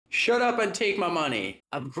Shut up and take my money.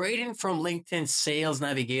 Upgrading from LinkedIn Sales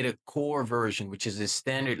Navigator core version, which is the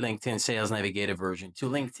standard LinkedIn Sales Navigator version, to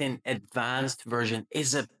LinkedIn Advanced version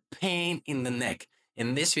is a pain in the neck.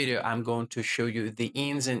 In this video, I'm going to show you the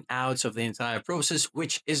ins and outs of the entire process,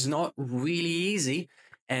 which is not really easy.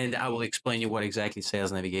 And I will explain you what exactly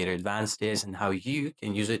Sales Navigator Advanced is and how you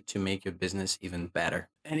can use it to make your business even better.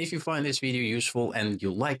 And if you find this video useful and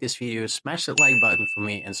you like this video, smash that like button for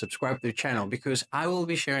me and subscribe to the channel because I will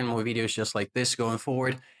be sharing more videos just like this going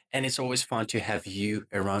forward. And it's always fun to have you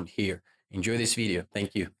around here. Enjoy this video.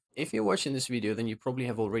 Thank you. If you're watching this video, then you probably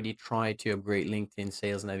have already tried to upgrade LinkedIn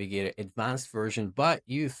Sales Navigator Advanced version, but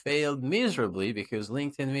you failed miserably because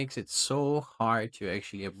LinkedIn makes it so hard to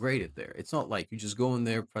actually upgrade it there. It's not like you just go in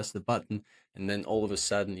there, press the button, and then all of a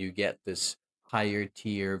sudden you get this higher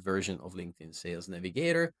tier version of LinkedIn Sales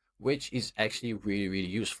Navigator, which is actually really, really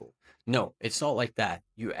useful. No, it's not like that.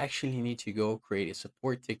 You actually need to go create a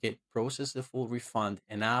support ticket, process the full refund,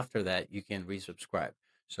 and after that, you can resubscribe.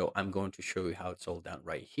 So I'm going to show you how it's all done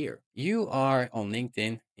right here. You are on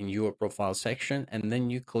LinkedIn in your profile section, and then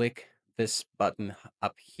you click this button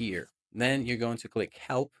up here. Then you're going to click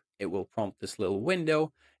help. It will prompt this little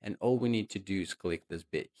window, and all we need to do is click this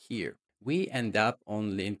bit here. We end up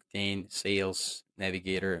on LinkedIn Sales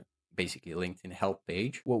Navigator, basically LinkedIn help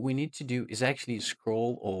page. What we need to do is actually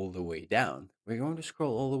scroll all the way down. We're going to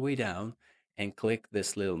scroll all the way down and click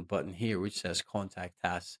this little button here, which says contact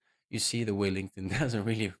us. You see the way LinkedIn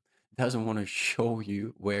doesn't want to show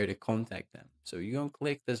you where to contact them. So you're going to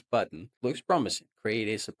click this button. Looks promising. Create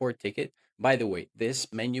a support ticket. By the way, this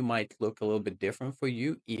menu might look a little bit different for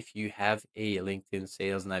you if you have a LinkedIn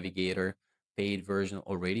Sales Navigator paid version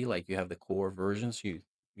already, like you have the core version. So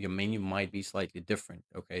your menu might be slightly different.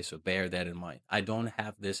 Okay, so bear that in mind. I don't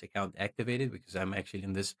have this account activated because I'm actually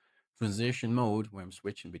in this transition mode where I'm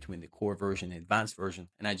switching between the core version and advanced version,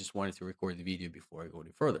 and I just wanted to record the video before I go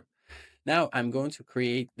any further. Now I'm going to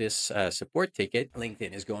create this support ticket.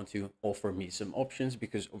 LinkedIn is going to offer me some options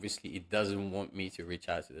because obviously it doesn't want me to reach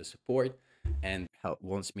out to the support and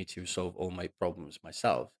wants me to solve all my problems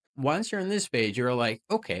myself. Once you're on this page, you're like,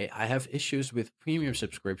 okay, I have issues with premium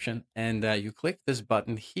subscription, and you click this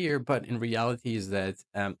button here. But in reality, is that,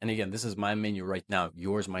 and again, this is my menu right now.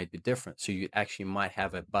 Yours might be different, so you actually might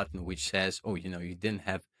have a button which says, "Oh, you didn't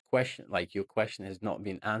have question, like your question has not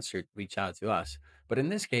been answered. Reach out to us." But in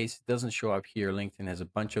this case, it doesn't show up here. LinkedIn has a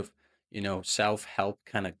bunch of, self-help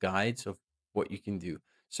kind of guides of what you can do.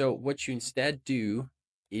 So what you instead do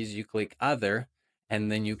is you click other,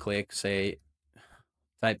 and then you click, say,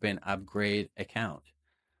 type in upgrade account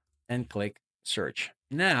and click search.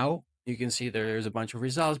 Now you can see there's a bunch of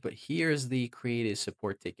results, but here's the creative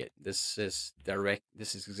support ticket. This is direct.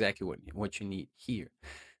 This is exactly what you need here.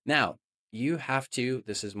 Now you have to,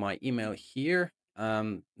 this is my email here.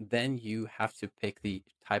 Then you have to pick the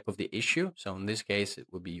type of the issue. So in this case, it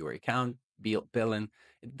will be your account billing.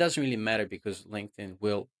 It doesn't really matter because LinkedIn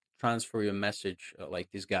will transfer your message,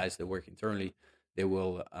 like these guys that work internally. They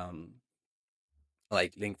will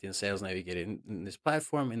like LinkedIn Sales Navigator in this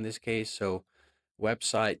platform in this case. So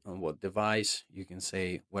website on what device, you can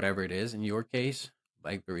say whatever it is. In your case,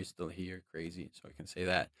 BlackBerry is still here, crazy. So I can say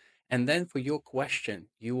that. And then for your question,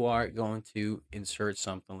 you are going to insert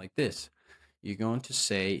something like this. You're going to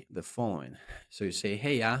say the following. So you say,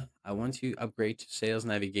 hey, yeah, I want to upgrade to Sales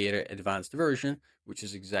Navigator Advanced version, which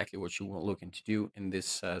is exactly what you were looking to do in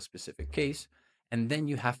this specific case. And then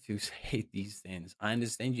you have to say these things. I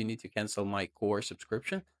understand you need to cancel my core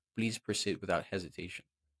subscription. Please proceed without hesitation.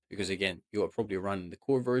 Because again, you are probably running the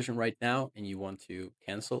core version right now and you want to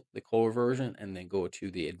cancel the core version and then go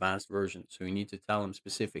to the advanced version. So you need to tell them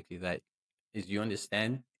specifically that, is you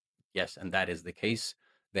understand? Yes, and that is the case.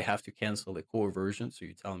 They have to cancel the core version. So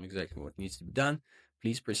you tell them exactly what needs to be done.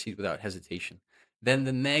 Please proceed without hesitation. Then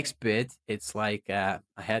the next bit, it's like I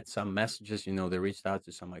had some messages, they reached out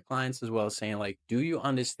to some of my clients as well, saying like, do you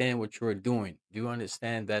understand what you're doing? Do you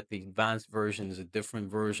understand that the advanced version is a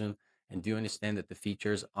different version? And do you understand that the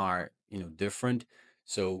features are, different?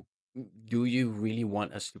 So do you really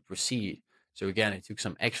want us to proceed? So again, it took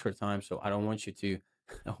some extra time. So I don't want you to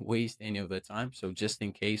waste any of the time. So just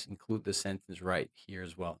in case, include the sentence right here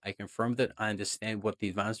as well. I confirm that I understand what the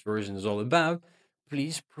advanced version is all about.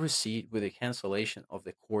 Please proceed with the cancellation of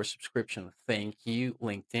the core subscription. Thank you,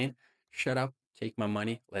 LinkedIn. Shut up, take my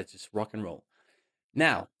money. Let's just rock and roll.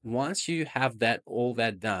 Now, once you have all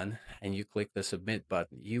that done and you click the submit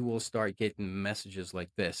button, you will start getting messages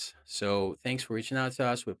like this. So thanks for reaching out to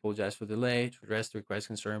us. We apologize for the delay. To address the request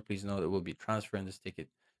concern, please know that we'll be transferring this ticket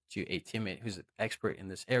to a teammate who's an expert in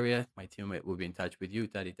this area. My teammate will be in touch with you.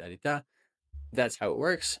 Da, da, da, da. That's how it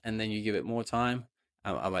works. And then you give it more time.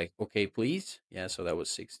 I'm like, okay, please. Yeah, so that was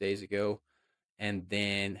 6 days ago. And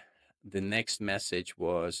then the next message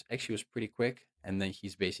was actually was pretty quick. And then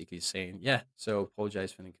he's basically saying, yeah, so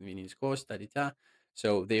apologize for the inconvenience caused, da da da.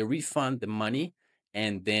 So they refund the money,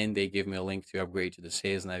 and then they give me a link to upgrade to the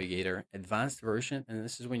Sales Navigator Advanced version. And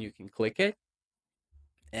this is when you can click it.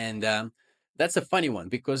 And that's a funny one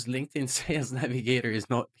because LinkedIn Sales Navigator is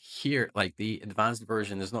not here. Like the advanced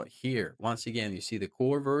version is not here. Once again, you see the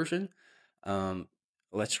core version. Um,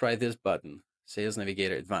 let's try this button, Sales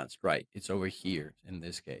Navigator Advanced. Right, it's over here in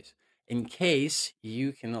this case. In case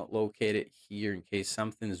you cannot locate it here, in case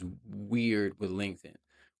something is weird with LinkedIn,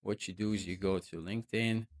 what you do is you go to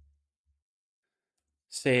LinkedIn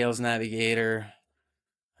Sales Navigator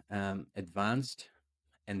Advanced,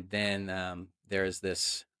 and then there's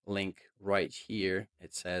this link right here.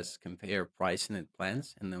 It says compare pricing and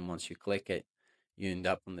plans, and then once you click it, you end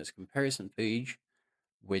up on this comparison page,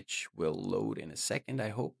 which will load in a second, I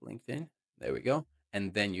hope. LinkedIn, there we go.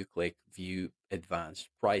 And then you click view advanced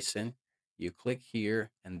pricing, you click here,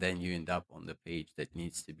 and then you end up on the page that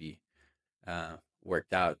needs to be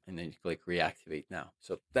worked out, and then you click reactivate now.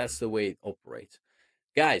 So that's the way it operates.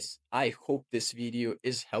 Guys, I hope this video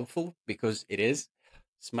is helpful because it is.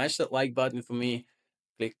 Smash that like button for me.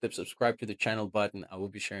 Click the subscribe to the channel button. I will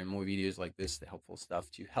be sharing more videos like this, the helpful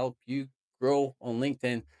stuff to help you grow on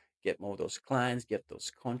LinkedIn, get more of those clients, get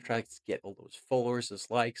those contracts, get all those followers,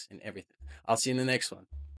 those likes, and everything. I'll see you in the next one.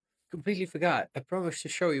 Completely forgot. I promised to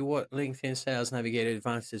show you what LinkedIn Sales Navigator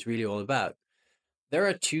Advanced is really all about. There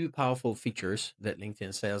are two powerful features that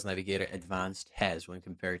LinkedIn Sales Navigator Advanced has when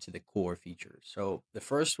compared to the core features. So the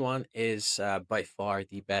first one is by far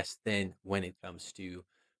the best thing when it comes to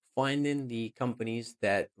finding the companies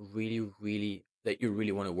that that you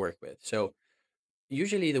really want to work with. So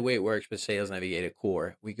usually the way it works with Sales Navigator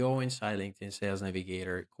Core, we go inside LinkedIn Sales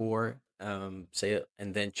Navigator Core, say,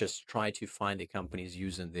 and then just try to find the companies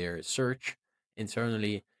using their search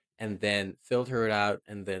internally, and then filter it out,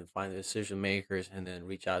 and then find the decision makers, and then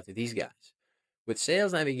reach out to these guys. With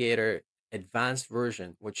Sales Navigator Advanced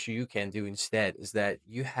version, what you can do instead is that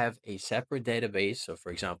you have a separate database. So,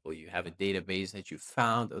 for example, you have a database that you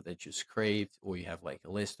found or that you scraped, or you have like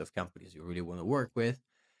a list of companies you really want to work with,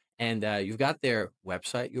 and you've got their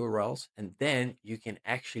website URLs, and then you can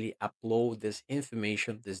actually upload this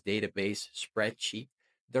information, this database spreadsheet,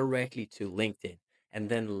 directly to LinkedIn, and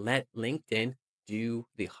then let LinkedIn do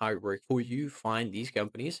the hard work for you. Find these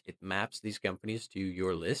companies, it maps these companies to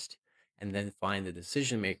your list, and then find the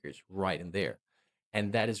decision makers right in there.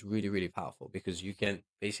 And that is really, really powerful because you can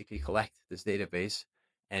basically collect this database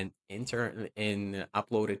and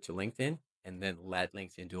upload it to LinkedIn, and then let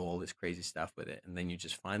LinkedIn do all this crazy stuff with it. And then you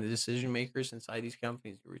just find the decision makers inside these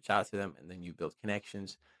companies, you reach out to them, and then you build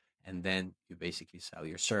connections, and then you basically sell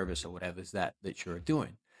your service or whatever is that you're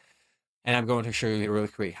doing. And I'm going to show you really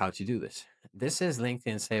quick how to do this. This is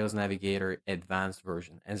LinkedIn Sales Navigator Advanced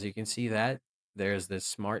version. As you can see that there's the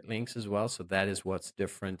smart links as well. So that is what's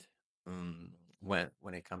different when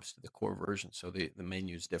it comes to the core version. So the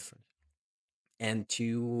menu is different. And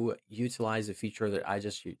to utilize the feature that I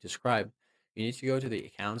just described, you need to go to the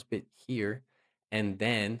accounts bit here, and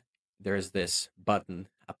then there's this button,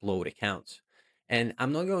 upload accounts. And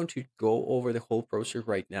I'm not going to go over the whole process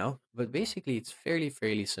right now, but basically it's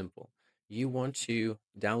fairly simple. You want to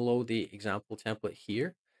download the example template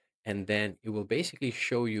here, and then it will basically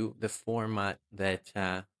show you the format that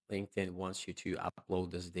LinkedIn wants you to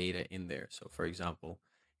upload this data in there. So for example,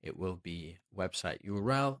 it will be website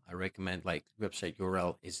URL. I recommend like website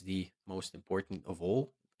URL is the most important of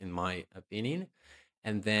all, in my opinion.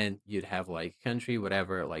 And then you'd have like country,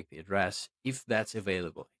 whatever, like the address, if that's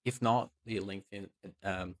available. If not, the LinkedIn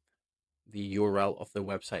the URL of the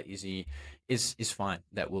website is fine.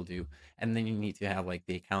 That will do. And then you need to have like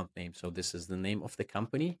the account name. So this is the name of the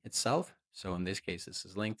company itself. So in this case, this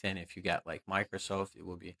is LinkedIn. If you got like Microsoft, it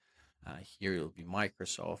will be here. It will be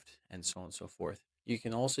Microsoft, and so on and so forth. You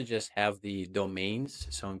can also just have the domains.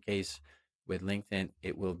 So in case with LinkedIn,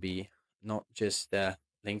 it will be not just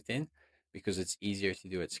LinkedIn, because it's easier to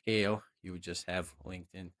do at scale. You would just have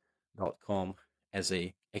linkedin.com as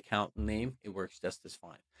a account name. It works just as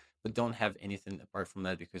fine, but don't have anything apart from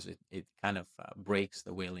that, because it kind of breaks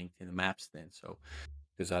the way LinkedIn maps then. So,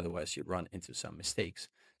 because otherwise you'd run into some mistakes.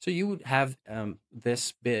 So you would have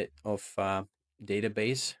this bit of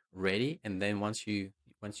database ready, and then once you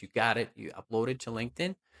got it, you upload it to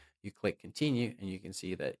LinkedIn, you click continue, and you can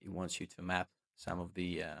see that it wants you to map some of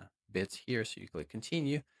the bits here. So you click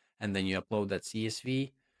continue, and then you upload that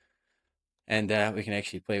CSV, and we can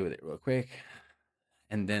actually play with it real quick.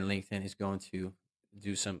 And then LinkedIn is going to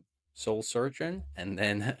do some soul searching, and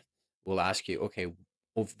then we'll ask you, okay,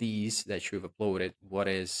 of these that you've uploaded, what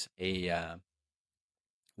is a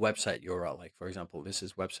website URL. Like for example, this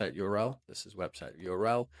is website URL, this is website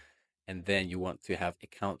URL, and then you want to have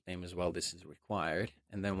account name as well. This is required.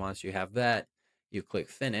 And then once you have that, you click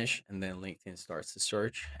finish, and then LinkedIn starts to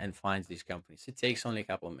search and finds these companies. It takes only a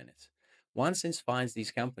couple of minutes. Once it finds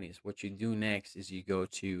these companies, what you do next is you go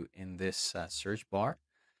to in this search bar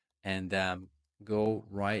and go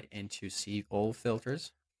right into see all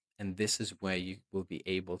filters. And this is where you will be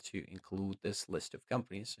able to include this list of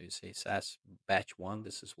companies. So you say SaaS batch one.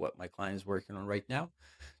 This is what my client is working on right now.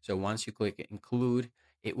 So once you click include,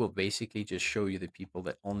 it will basically just show you the people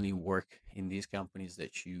that only work in these companies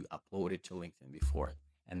that you uploaded to LinkedIn before.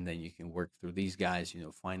 And then you can work through these guys,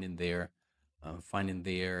 finding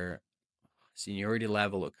their seniority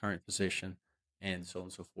level or current position, and so on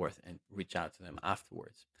and so forth, and reach out to them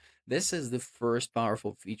afterwards. This is the first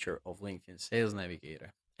powerful feature of LinkedIn Sales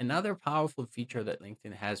Navigator. Another powerful feature that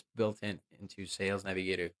LinkedIn has built into Sales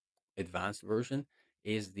Navigator Advanced version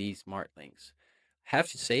is the smart links. I have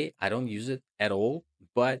to say I don't use it at all,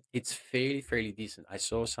 but it's fairly decent. I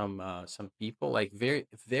saw some people, like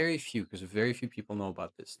very few, because very few people know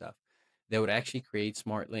about this stuff. They would actually create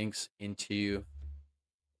smart links into,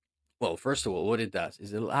 well, first of all, what it does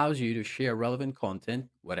is it allows you to share relevant content,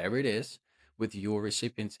 whatever it is, with your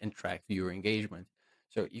recipients and track viewer engagement.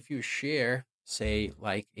 So if you share, say,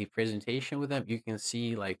 like a presentation with them, you can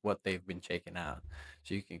see like what they've been checking out.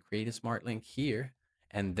 So you can create a smart link here,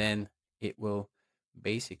 and then it will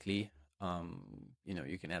basically,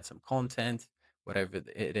 you can add some content, whatever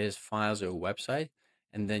it is, files or a website,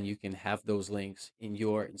 and then you can have those links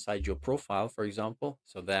inside your profile, for example,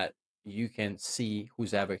 so that you can see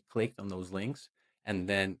who's ever clicked on those links. And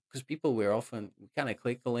then, because people, we kind of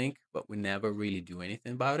click the link, but we never really do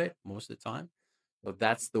anything about it most of the time. So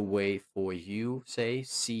that's the way for you, say,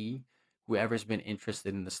 see whoever's been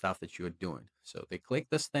interested in the stuff that you're doing. So they click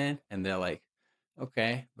this thing and they're like,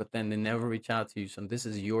 okay, but then they never reach out to you. So this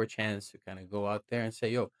is your chance to kind of go out there and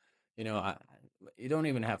say, yo, you don't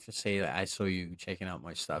even have to say that I saw you checking out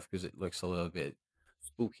my stuff, because it looks a little bit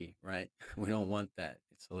spooky, right? We don't want that.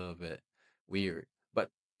 It's a little bit weird.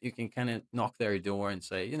 But you can kind of knock their door and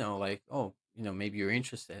say, like, oh, maybe you're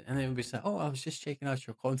interested. And then we say, oh, I was just checking out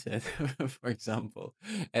your content, for example.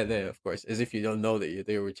 And then, of course, as if you don't know that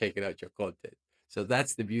they were checking out your content. So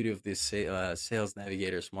that's the beauty of this Sales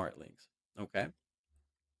Navigator Smart Links. Okay.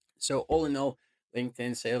 So all in all,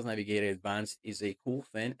 LinkedIn Sales Navigator Advanced is a cool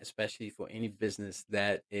thing, especially for any business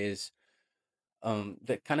that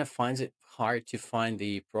kind of finds it hard to find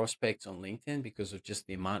the prospects on LinkedIn because of just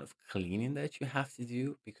the amount of cleaning that you have to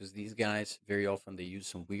do. Because these guys, very often, they use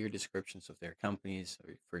some weird descriptions of their companies.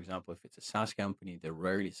 For example, if it's a SaaS company, they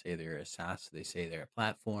rarely say they're a SaaS. They say they're a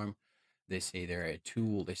platform. They say they're a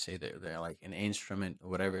tool. They say they're like an instrument or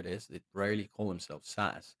whatever it is. They rarely call themselves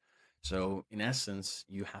SaaS. So in essence,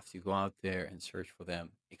 you have to go out there and search for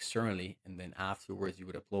them externally, and then afterwards you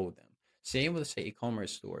would upload them. Same with, say,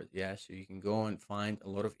 e-commerce stores. Yeah, so you can go and find a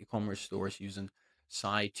lot of e-commerce stores using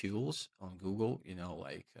side tools on Google.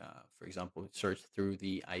 Like for example, search through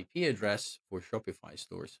the IP address for Shopify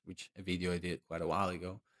stores, which a video I did quite a while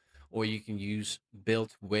ago. Or you can use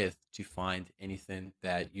built with to find anything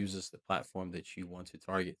that uses the platform that you want to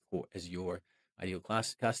target for as your ideal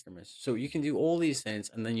class customers. So you can do all these things,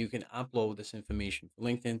 and then you can upload this information to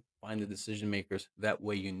LinkedIn, find the decision makers. That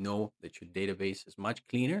way, you know that your database is much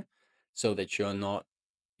cleaner, so that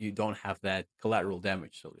you don't have that collateral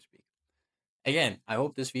damage, so to speak. Again, I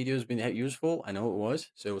hope this video has been useful. I know it was.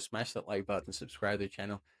 So smash that like button, subscribe to the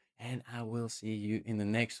channel, and I will see you in the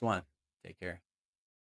next one. Take care.